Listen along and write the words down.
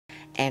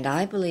And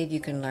I believe you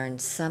can learn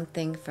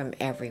something from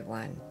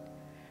everyone,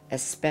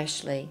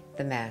 especially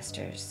the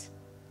masters.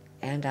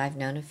 And I've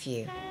known a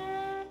few.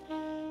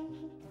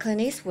 Clint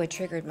Eastwood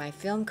triggered my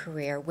film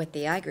career with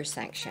the Iger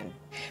sanction.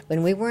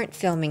 When we weren't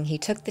filming, he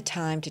took the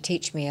time to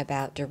teach me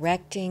about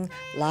directing,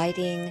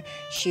 lighting,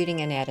 shooting,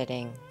 and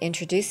editing,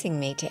 introducing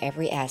me to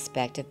every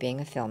aspect of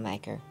being a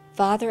filmmaker.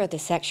 Father of the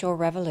sexual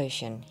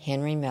revolution,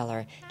 Henry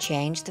Miller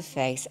changed the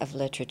face of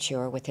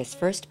literature with his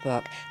first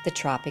book, The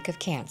Tropic of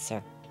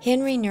Cancer.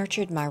 Henry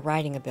nurtured my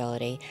writing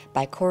ability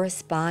by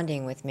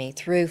corresponding with me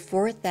through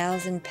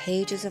 4,000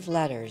 pages of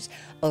letters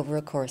over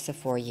a course of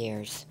 4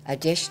 years.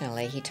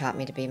 Additionally, he taught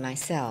me to be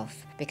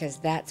myself, because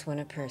that's when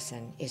a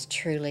person is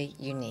truly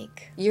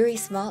unique. Yuri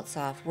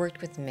Smaltsov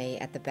worked with me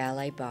at the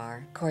ballet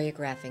bar,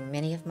 choreographing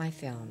many of my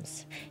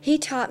films. He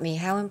taught me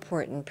how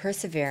important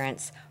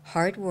perseverance,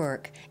 hard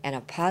work, and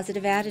a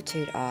positive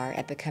attitude are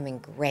at becoming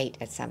great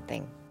at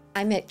something.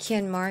 I met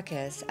Ken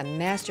Marcus, a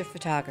master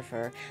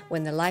photographer,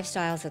 when the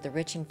Lifestyles of the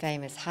Rich and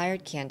Famous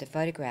hired Ken to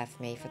photograph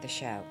me for the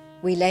show.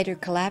 We later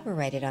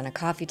collaborated on a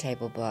coffee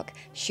table book,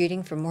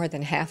 shooting for more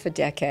than half a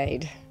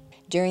decade.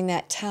 During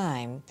that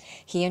time,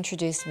 he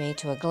introduced me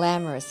to a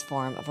glamorous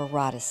form of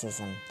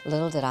eroticism.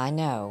 Little did I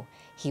know,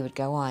 he would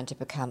go on to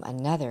become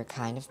another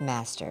kind of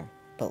master.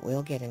 But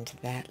we'll get into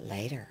that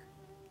later.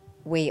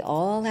 We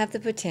all have the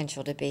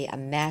potential to be a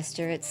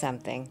master at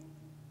something.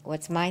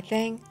 What's my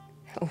thing?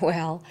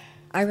 Well,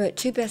 I wrote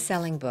 2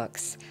 best-selling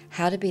books,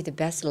 How to Be the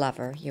Best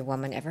Lover Your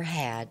Woman Ever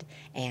Had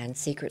and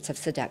Secrets of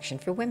Seduction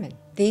for Women.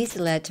 These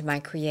led to my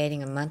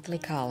creating a monthly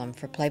column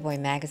for Playboy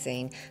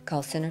magazine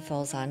called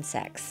Centerfolds on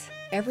Sex.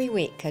 Every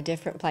week, a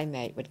different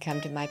playmate would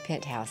come to my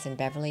penthouse in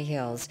Beverly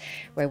Hills,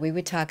 where we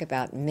would talk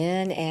about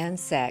men and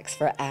sex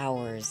for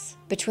hours.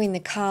 Between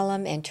the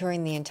column and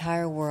touring the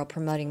entire world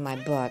promoting my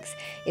books,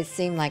 it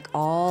seemed like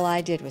all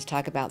I did was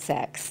talk about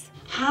sex.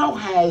 How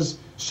has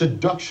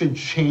seduction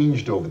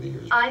changed over the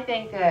years? I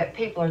think that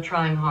people are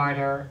trying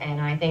harder, and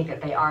I think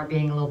that they are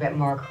being a little bit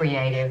more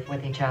creative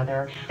with each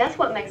other. That's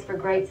what makes for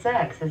great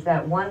sex, is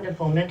that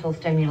wonderful mental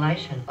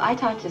stimulation. I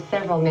talked to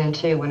several men,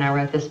 too, when I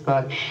wrote this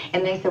book,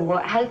 and they said,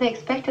 well, how did they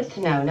expect us to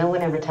know? No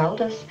one ever told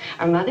us.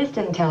 Our mothers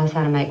didn't tell us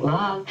how to make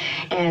love,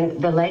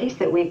 and the ladies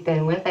that we've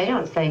been with, they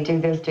don't say,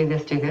 do this, do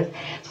this, do this.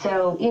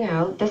 So, you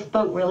know, this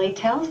book really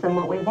tells them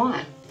what we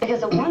want.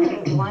 Because a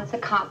woman wants a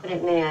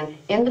confident man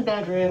in the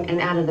bedroom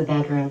and out of the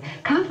bedroom.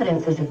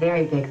 Confidence is a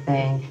very big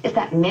thing. It's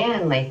that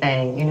manly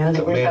thing, you know,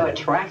 that we're so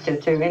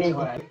attracted to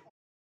anyway.